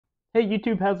Hey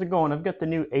YouTube, how's it going? I've got the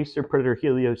new Acer Predator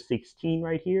Helios 16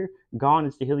 right here. Gone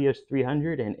is the Helios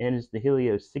 300 and in is the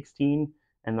Helios 16.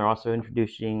 And they're also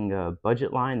introducing a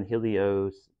budget line, the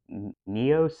Helios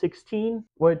Neo 16,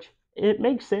 which it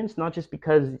makes sense, not just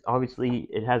because obviously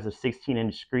it has a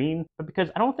 16-inch screen, but because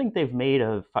I don't think they've made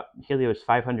a Helios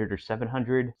 500 or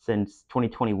 700 since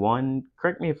 2021.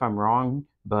 Correct me if I'm wrong,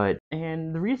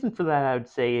 and the reason for that I would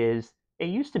say is it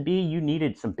used to be you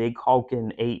needed some big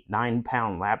hulking 8, 9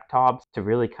 pound laptops to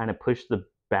really kind of push the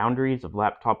boundaries of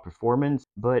laptop performance.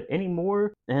 But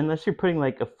anymore, unless you're putting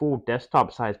like a full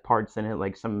desktop size parts in it,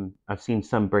 like I've seen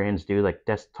some brands do, like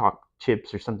desktop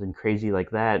chips or something crazy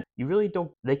like that, you really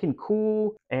don't. They can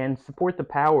cool and support the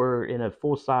power in a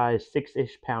full size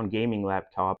 6-ish pound gaming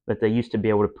laptop that they used to be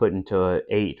able to put into a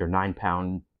 8 or 9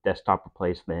 pound desktop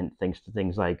replacement thanks to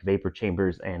things like vapor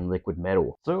chambers and liquid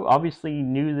metal. So obviously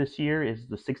new this year is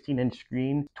the 16-inch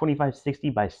screen, 2560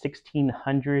 by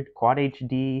 1600 Quad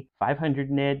HD,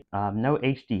 500 nit, no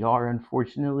HDR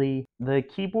unfortunately. The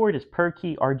keyboard is per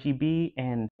key RGB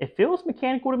and it feels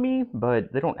mechanical to me,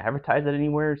 but they don't advertise it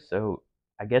anywhere, so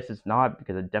I guess it's not,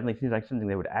 because it definitely seems like something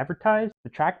they would advertise.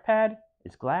 The trackpad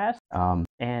is glass,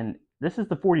 and this is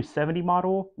the 4070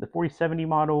 model. The 4070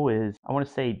 model is, I want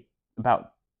to say,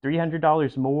 about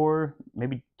 $300 more,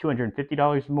 maybe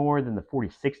 $250 more than the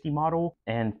 4060 model.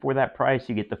 And for that price,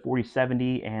 you get the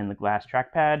 4070 and the glass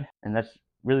trackpad. And that's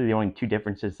really the only two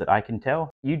differences that I can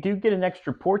tell. You do get an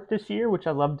extra port this year, which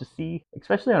I love to see,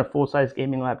 especially on a full-size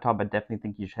gaming laptop. I definitely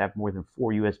think you should have more than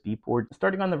 4 USB ports.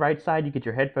 Starting on the right side, you get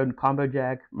your headphone combo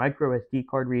jack, micro SD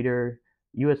card reader,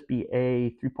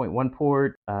 USB-A 3.1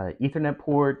 port, Ethernet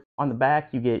port. On the back,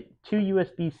 you get 2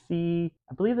 USB-C.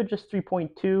 I believe they're just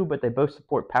 3.2, but they both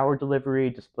support power delivery,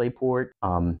 DisplayPort,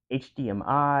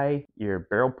 HDMI, your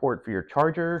barrel port for your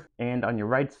charger, and on your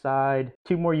right side,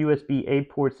 2 more USB-A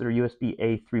ports that are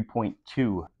USB-A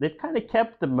 3.2. They've kind of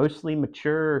kept the mostly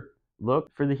mature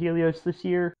look for the Helios this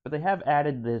year, but they have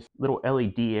added this little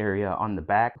LED area on the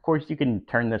back. Of course, you can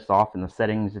turn this off in the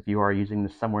settings if you are using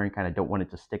this somewhere and kind of don't want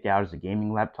it to stick out as a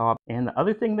gaming laptop. And the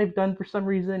other thing they've done for some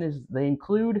reason is they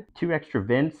include 2 extra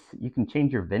vents. You can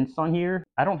change your vents on here.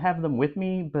 I don't have them with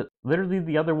me, but literally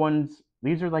the other ones,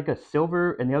 these are like a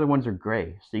silver and the other ones are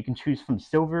gray. So you can choose from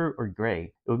silver or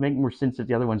gray. It would make more sense if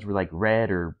the other ones were like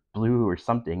red or blue or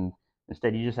something.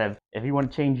 Instead, you just have, if you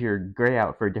want to change your gray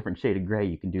out for a different shade of gray,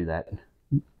 you can do that.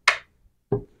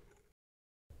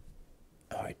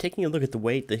 Alright, taking a look at the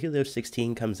weight, the Helios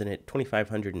 16 comes in at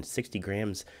 2,560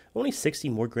 grams, only 60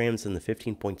 more grams than the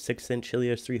 15.6-inch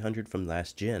Helios 300 from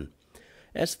last gen.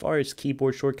 As far as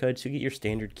keyboard shortcuts, you get your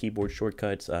standard keyboard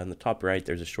shortcuts. On the top right,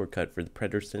 there's a shortcut for the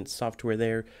Predator Sense software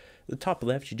there. The top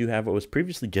left, you do have what was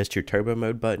previously just your turbo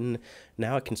mode button.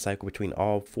 Now it can cycle between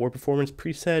all 4 performance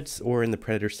presets, or in the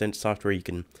Predator Sense software, you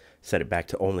can set it back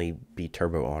to only be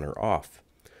turbo on or off.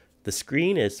 The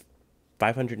screen is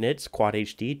 500 nits, Quad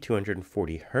HD,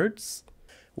 240 Hz,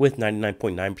 with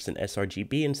 99.9%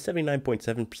 sRGB and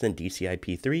 79.7%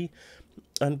 DCI-P3.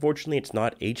 Unfortunately, it's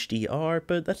not HDR,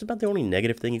 but that's about the only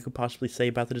negative thing you could possibly say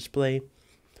about the display.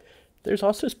 There's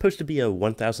also supposed to be a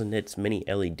 1000 nits mini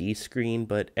LED screen,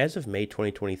 but as of May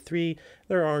 2023,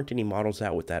 there aren't any models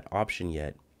out with that option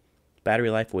yet.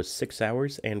 Battery life was 6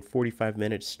 hours and 45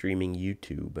 minutes streaming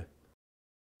YouTube.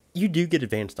 You do get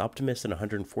Advanced Optimus and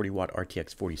 140-watt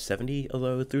RTX 4070,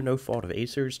 although through no fault of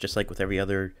Acer's, just like with every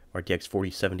other RTX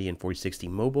 4070 and 4060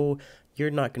 mobile, you're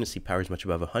not going to see powers much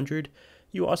above 100.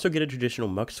 You also get a traditional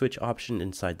mux switch option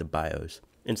inside the BIOS.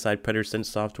 Inside Predator Sense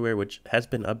software, which has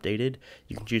been updated,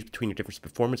 you can choose between your different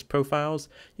performance profiles.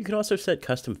 You can also set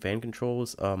custom fan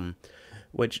controls,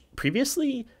 which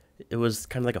previously it was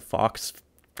kind of like a Fox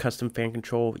custom fan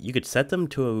control. You could set them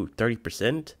to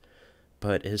 30%,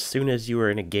 but as soon as you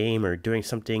were in a game or doing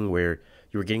something where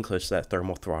you were getting close to that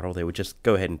thermal throttle, they would just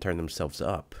go ahead and turn themselves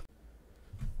up.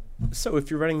 So if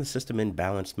you're running the system in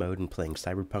balanced mode and playing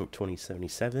Cyberpunk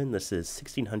 2077, this is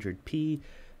 1600p,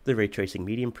 the ray tracing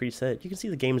medium preset. You can see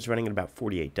the game is running at about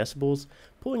 48 decibels,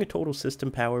 pulling a total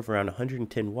system power of around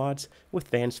 110 watts with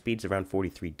fan speeds around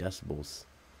 43 decibels.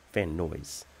 Fan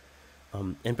noise.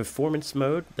 In performance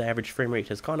mode, the average frame rate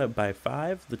has gone up by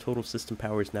 5, the total system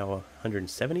power is now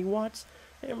 170 watts,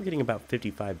 and we're getting about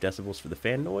 55 decibels for the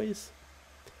fan noise.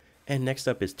 And next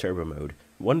up is turbo mode.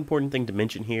 One important thing to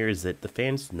mention here is that the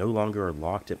fans no longer are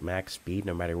locked at max speed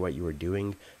no matter what you are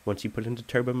doing once you put into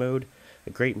turbo mode. A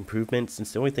great improvement,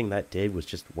 since the only thing that did was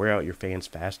just wear out your fans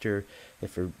faster if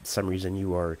for some reason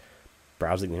you are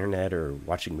browsing the internet or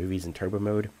watching movies in turbo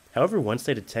mode. However, once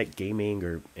they detect gaming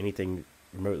or anything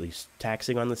remotely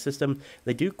taxing on the system,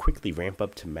 they do quickly ramp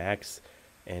up to max,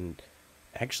 and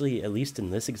Actually, at least in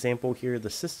this example here, the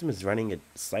system is running at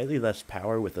slightly less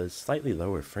power with a slightly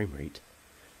lower frame rate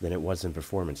than it was in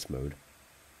performance mode.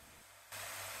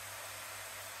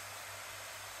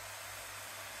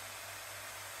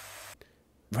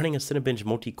 Running a Cinebench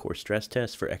multi-core stress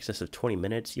test for excess of 20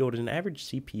 minutes yielded an average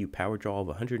CPU power draw of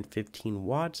 115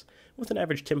 watts with an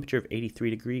average temperature of 83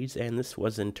 degrees, and this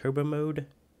was in turbo mode.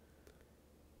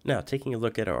 Now, taking a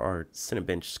look at our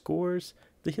Cinebench scores,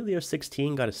 the Helios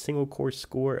 16 got a single core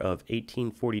score of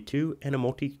 1842 and a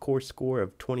multi-core score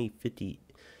of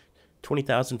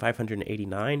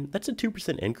 20,589. That's a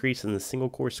 2% increase in the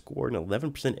single core score and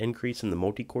 11% increase in the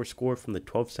multi-core score from the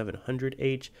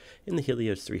 12700H in the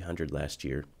Helios 300 last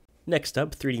year. Next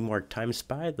up, 3D Mark Time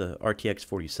Spy, the RTX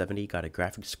 4070 got a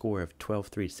graphics score of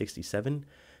 12367,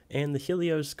 and the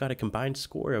Helios got a combined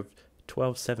score of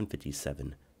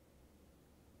 12757.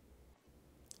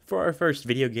 For our first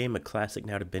video game, a classic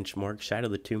now to benchmark, Shadow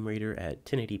the Tomb Raider at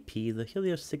 1080p, the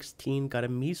Helios 16 got a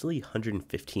measly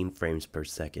 115 frames per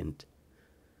second.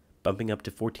 Bumping up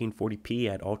to 1440p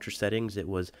at ultra settings, it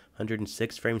was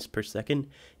 106 frames per second,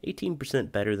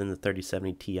 18% better than the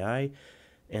 3070 Ti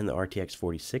and the RTX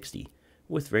 4060.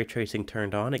 With ray tracing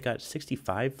turned on, it got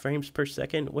 65 frames per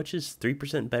second, which is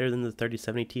 3% better than the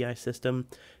 3070 Ti system,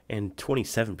 and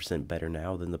 27% better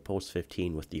now than the Pulse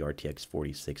 15 with the RTX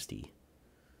 4060.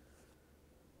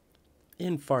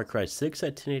 In Far Cry 6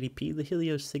 at 1080p, the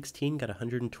Helios 16 got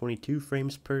 122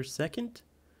 frames per second.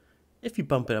 If you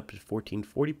bump it up to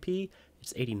 1440p,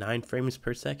 it's 89 frames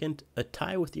per second, a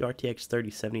tie with the RTX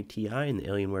 3070 Ti and the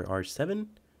Alienware R7.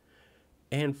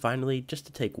 And finally, just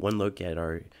to take one look at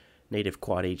our native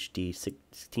Quad HD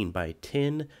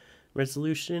 16x10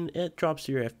 resolution, it drops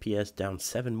your FPS down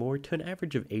 7 more to an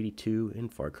average of 82 in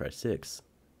Far Cry 6.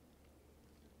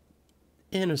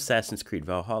 In Assassin's Creed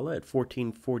Valhalla at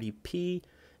 1440p,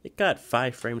 it got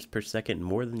 5 frames per second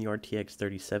more than the RTX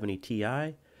 3070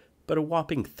 Ti, but a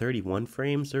whopping 31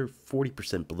 frames or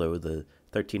 40% below the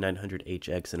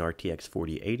 13900HX and RTX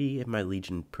 4080 in my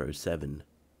Legion Pro 7.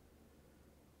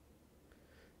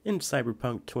 In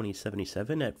Cyberpunk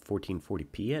 2077 at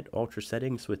 1440p at ultra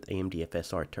settings with AMD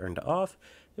FSR turned off,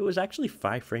 it was actually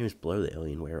 5 frames below the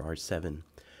Alienware R7.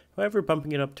 However,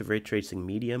 bumping it up to ray tracing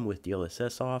medium with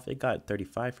DLSS off, it got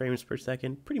 35 frames per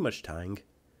second, pretty much tying.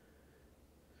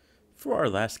 For our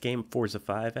last game, Forza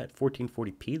 5 at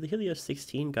 1440p, the Helios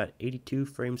 16 got 82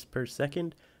 frames per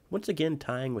second, once again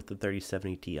tying with the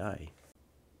 3070 Ti.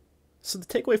 So the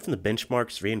takeaway from the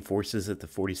benchmarks reinforces that the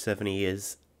 4070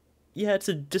 is, yeah, it's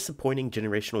a disappointing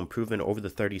generational improvement over the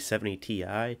 3070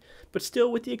 Ti, but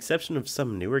still, with the exception of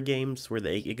some newer games where the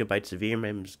 8GB of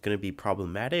VRAM is going to be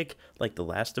problematic, like The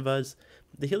Last of Us,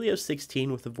 the Helios 16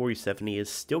 with the 4070 is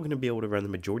still going to be able to run the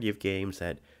majority of games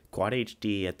at Quad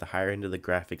HD at the higher end of the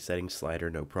graphics settings slider,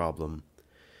 no problem.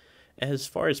 As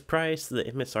far as price, the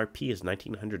MSRP is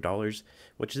 $1,900,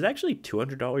 which is actually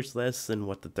 $200 less than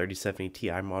what the 3070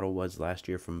 Ti model was last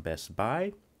year from Best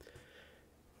Buy.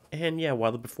 And yeah,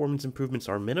 while the performance improvements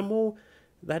are minimal,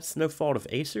 that's no fault of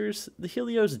Acer's. The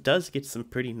Helios does get some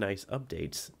pretty nice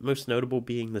updates, most notable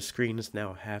being the screen is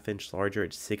now a ½ inch larger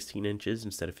at 16 inches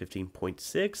instead of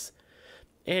 15.6,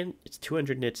 and it's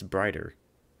 200 nits brighter.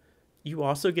 You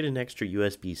also get an extra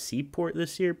USB-C port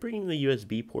this year, bringing the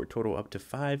USB port total up to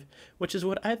 5, which is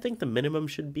what I think the minimum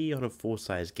should be on a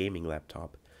full-size gaming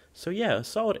laptop. So yeah, a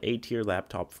solid A-tier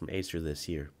laptop from Acer this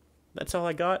year. That's all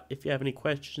I got. If you have any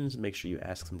questions, make sure you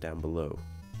ask them down below.